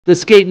The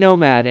skate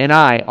nomad and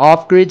I,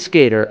 off-grid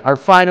skater, are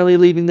finally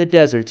leaving the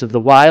deserts of the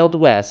Wild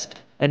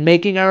West and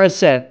making our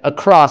ascent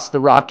across the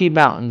Rocky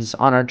Mountains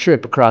on our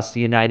trip across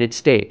the United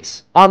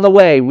States. On the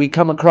way, we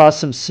come across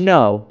some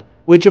snow,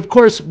 which of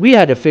course we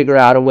had to figure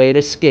out a way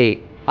to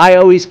skate. I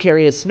always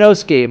carry a snow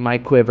skate in my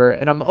quiver,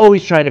 and I'm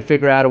always trying to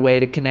figure out a way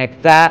to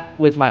connect that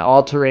with my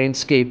all-terrain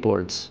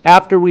skateboards.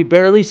 After we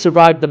barely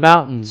survive the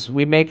mountains,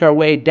 we make our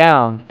way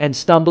down and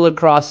stumble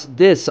across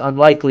this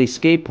unlikely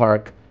skate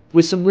park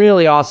with some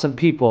really awesome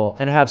people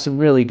and have some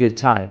really good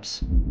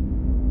times.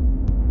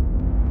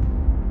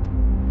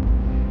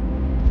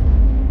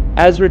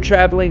 As we're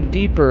traveling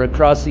deeper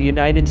across the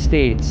United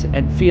States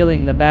and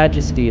feeling the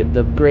majesty of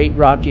the Great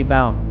Rocky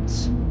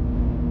Mountains,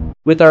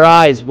 with our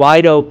eyes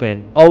wide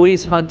open,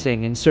 always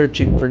hunting and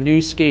searching for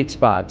new skate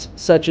spots,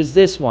 such as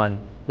this one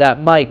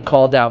that Mike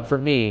called out for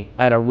me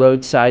at a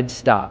roadside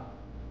stop.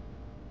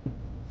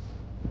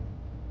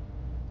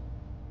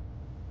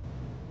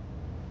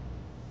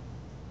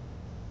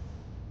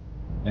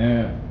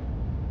 Yeah.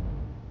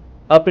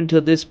 Up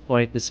until this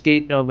point, the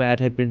skate nomad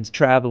had been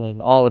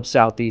traveling all of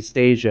Southeast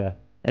Asia,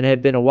 and it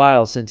had been a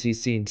while since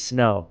he's seen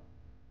snow.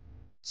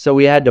 So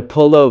we had to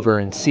pull over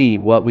and see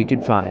what we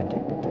could find.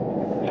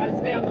 Gotta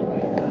stay on the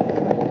right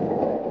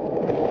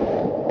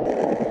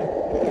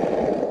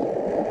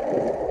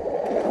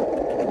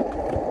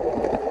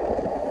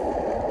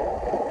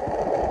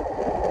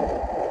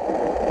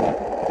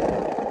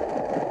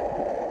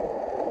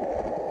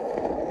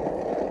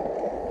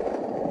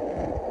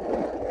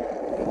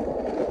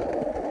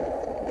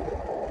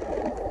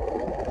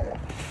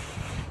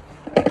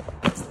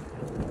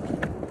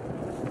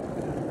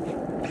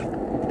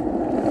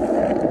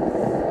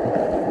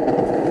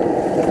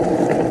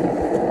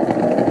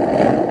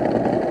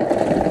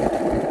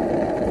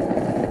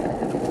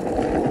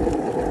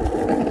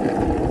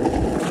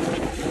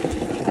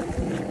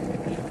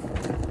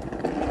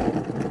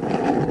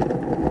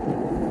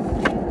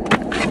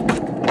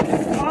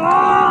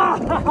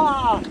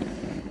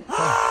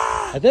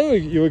I thought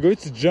you were going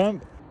to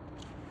jump.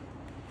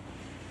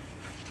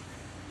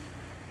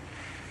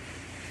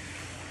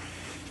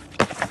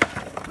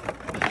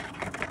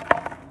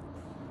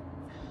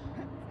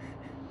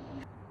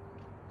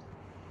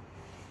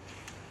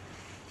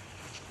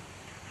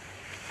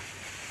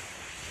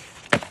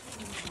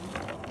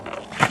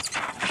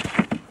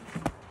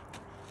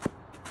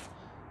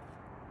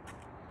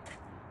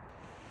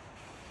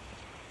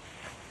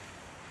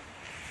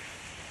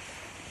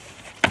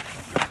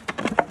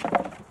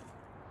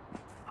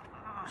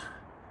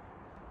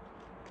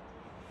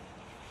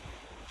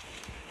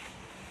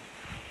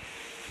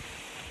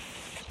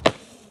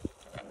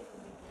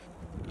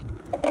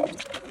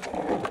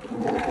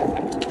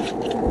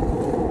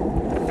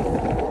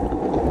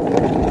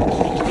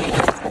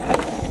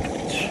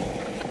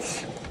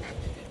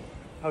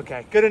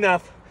 Okay, good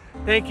enough.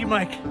 Thank you,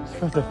 Mike.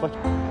 What the fuck?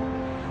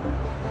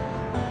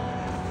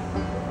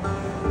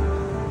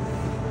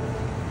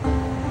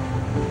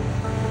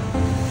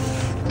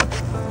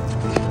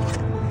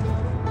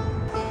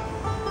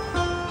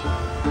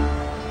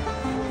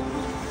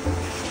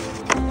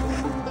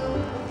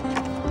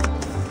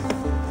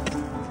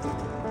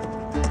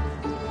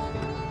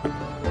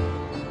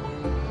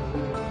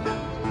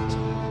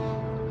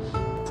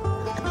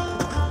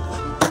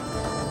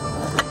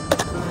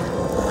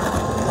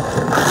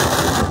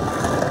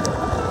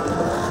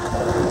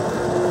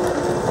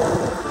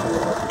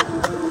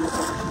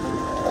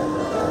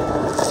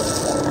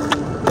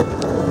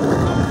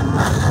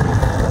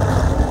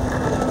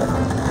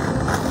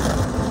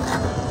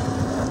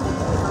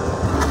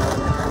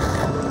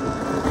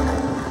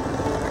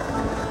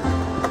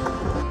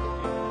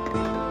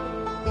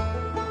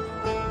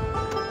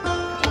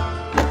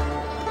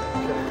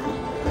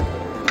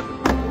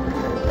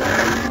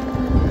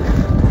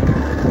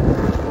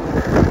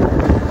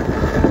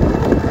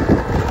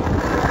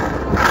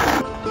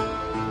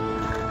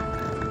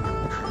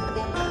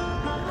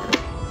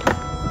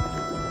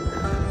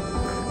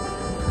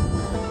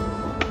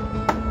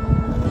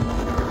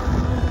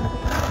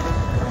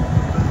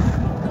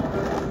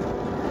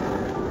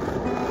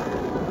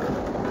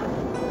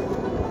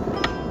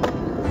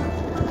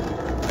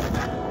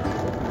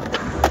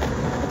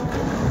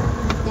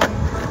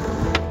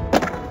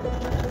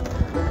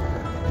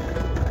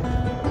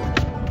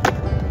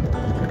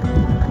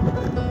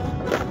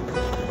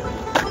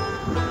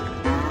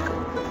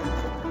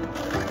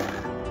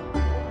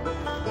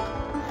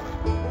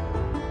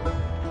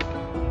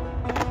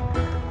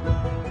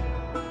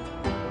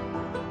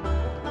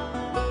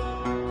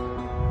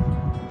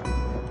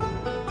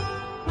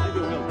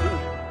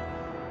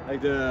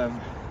 Like the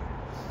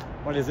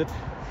what is it?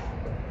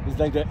 It's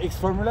like the X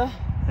formula.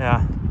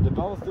 Yeah. The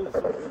balls do it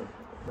so good.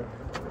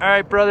 All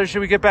right, brother, should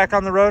we get back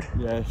on the road?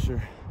 Yeah,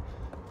 sure.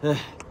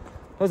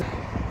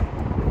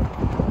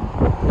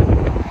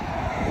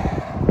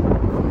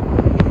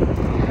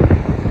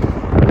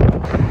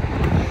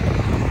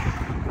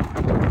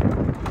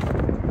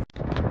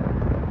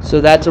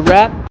 So that's a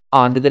wrap.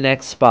 On to the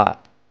next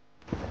spot.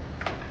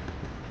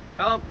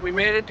 Well, we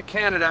made it to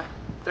Canada.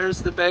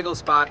 There's the bagel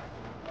spot.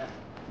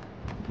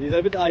 He's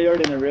a bit higher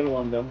than a real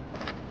one though.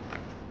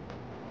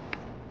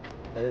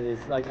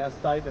 It's like as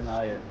tight and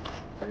higher.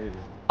 Really.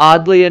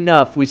 Oddly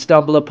enough, we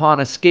stumbled upon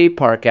a skate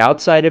park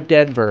outside of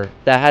Denver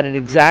that had an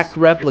exact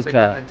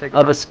replica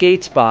of a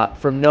skate spot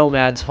from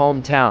Nomad's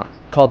hometown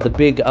called the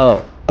Big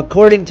O.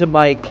 According to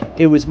Mike,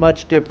 it was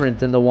much different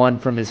than the one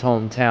from his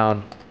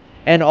hometown.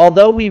 And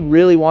although we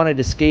really wanted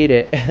to skate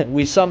it,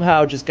 we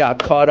somehow just got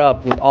caught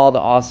up with all the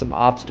awesome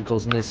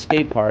obstacles in this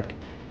skate park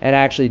and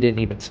actually didn't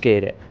even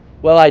skate it.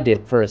 Well, I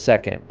did for a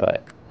second,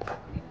 but...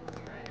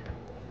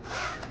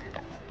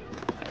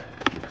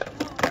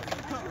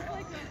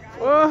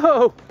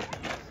 Whoa!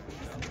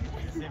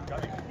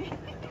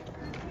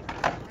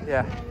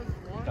 Yeah.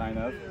 Kind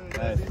of.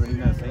 It's pretty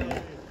the same.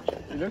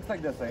 It looks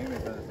like the same.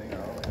 It's the same.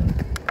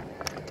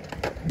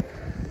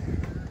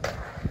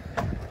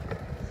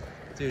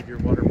 Dude, your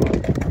water bottle.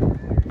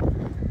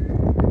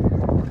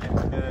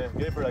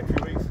 Get it for like 2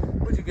 weeks.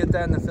 Would you get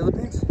that in the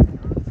Philippines?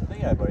 I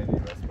think I bought it in the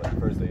US, but the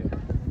first day.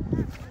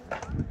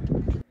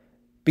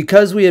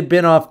 Because we had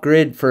been off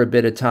grid for a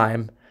bit of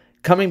time,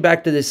 coming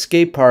back to this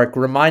skate park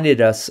reminded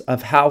us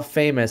of how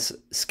famous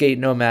Skate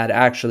Nomad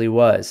actually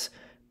was.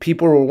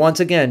 People were once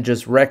again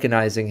just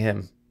recognizing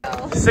him.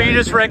 So you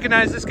just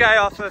recognize this guy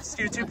off of his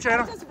YouTube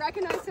channel? I just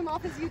recognized him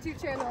off his YouTube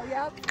channel,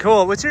 yep.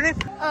 Cool. What's your name?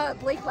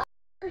 Blake.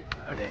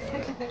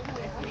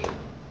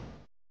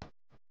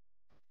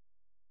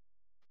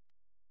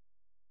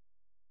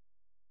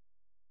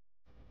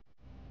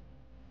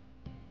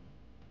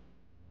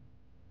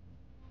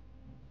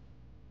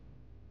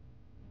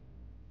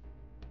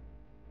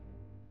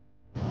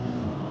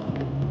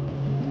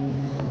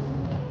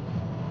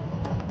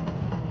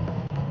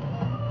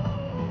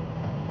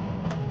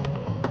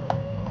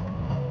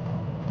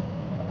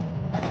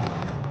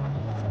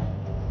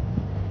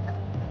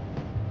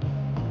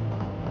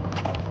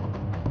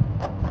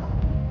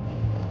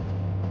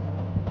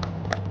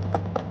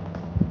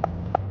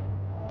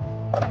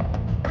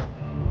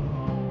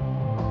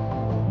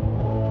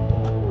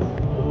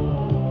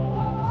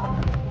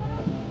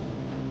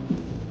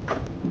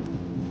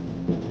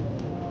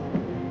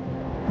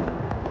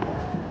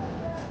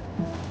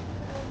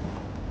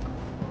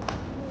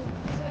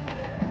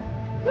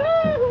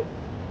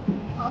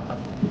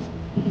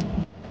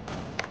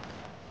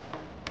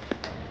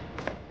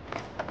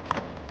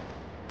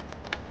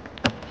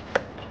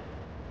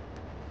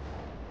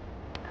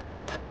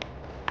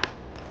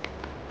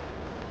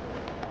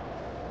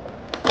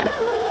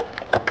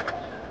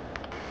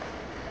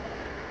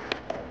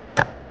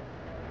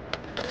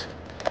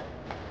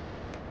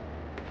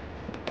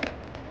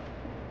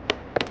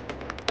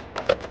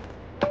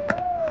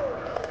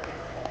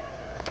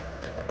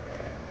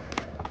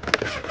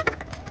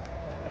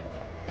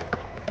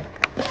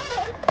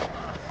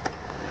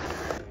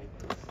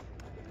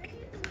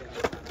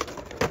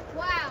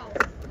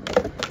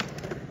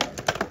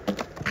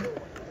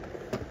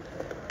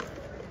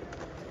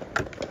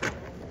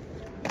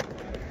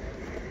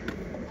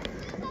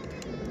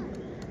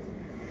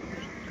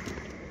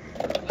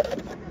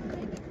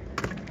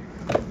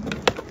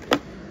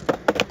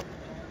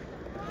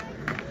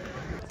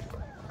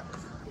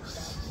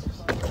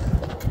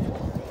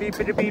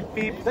 Beepity beep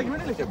beep. It's like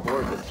really like a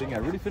board, this thing. I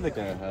really feel like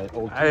an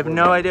old I have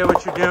no idea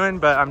what you're doing,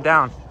 but I'm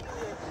down.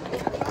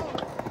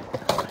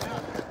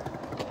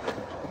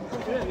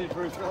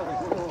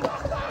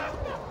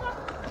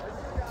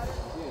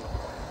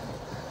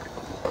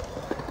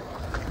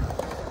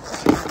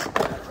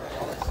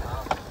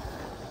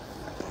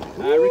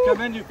 I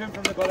recommend you film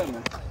from the bottom,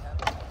 man.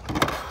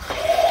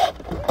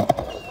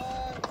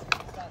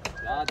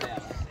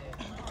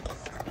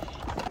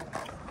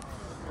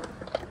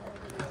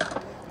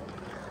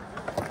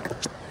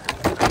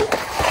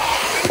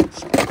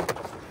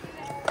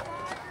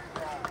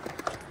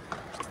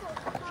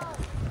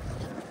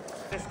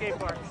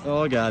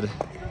 Oh god,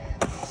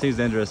 seems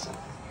dangerous.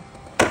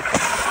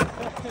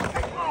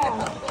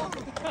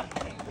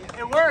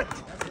 It worked.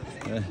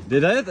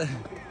 Did it?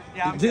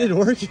 Yeah. Did it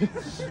work? You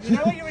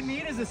know what you would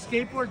need is a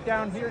skateboard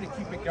down here to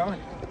keep it going.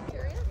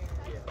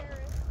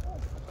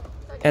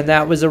 And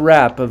that was a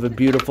wrap of a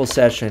beautiful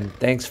session.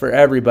 Thanks for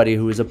everybody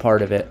who was a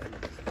part of it.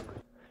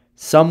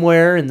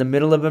 Somewhere in the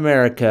middle of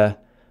America,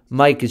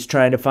 Mike is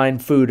trying to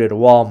find food at a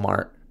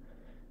Walmart.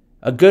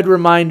 A good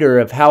reminder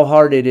of how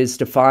hard it is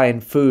to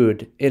find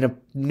food in a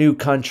new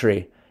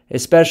country,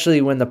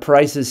 especially when the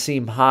prices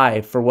seem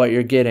high for what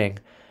you're getting.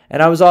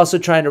 And I was also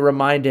trying to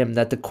remind him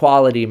that the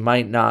quality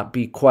might not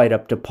be quite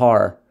up to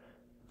par.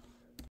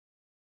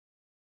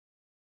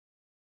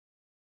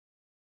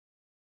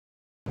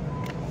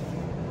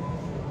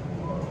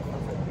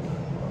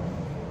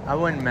 I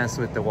wouldn't mess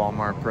with the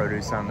Walmart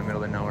produce out in the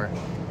middle of nowhere.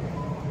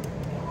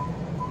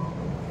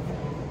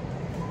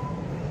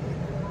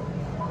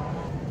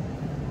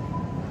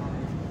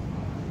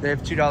 They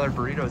have $2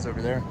 burritos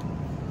over there.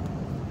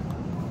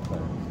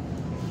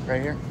 Right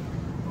here.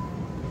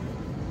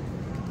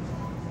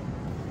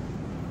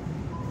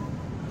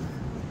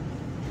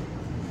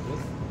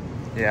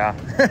 Yeah.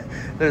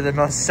 They're the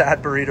most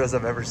sad burritos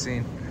I've ever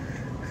seen.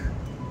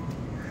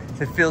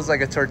 It feels like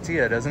a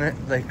tortilla, doesn't it?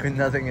 Like with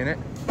nothing in it.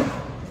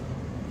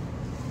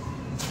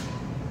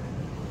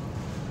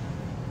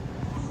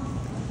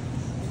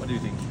 What do you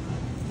think?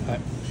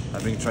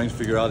 I've been trying to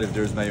figure out if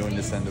there's mayo in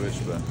the sandwich,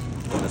 but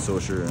I'm not so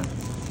sure.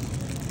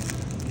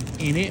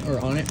 In it or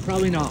on it?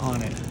 Probably not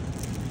on it.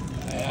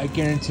 I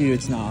guarantee you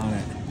it's not on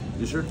it.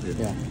 You sure?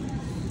 Yeah.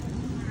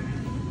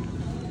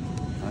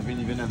 I've been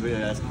even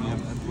asking him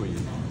for you.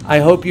 I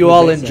hope you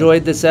all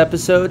enjoyed this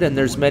episode, and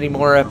there's many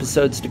more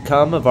episodes to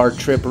come of our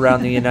trip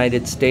around the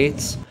United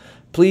States.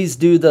 Please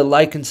do the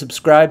like and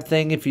subscribe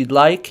thing if you'd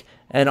like.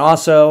 And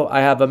also,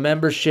 I have a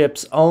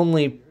memberships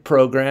only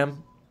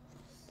program.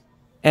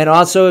 And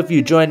also, if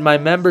you join my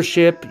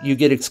membership, you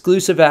get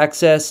exclusive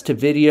access to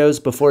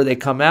videos before they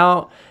come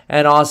out,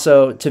 and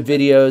also to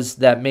videos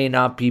that may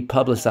not be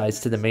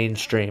publicized to the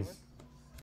mainstream.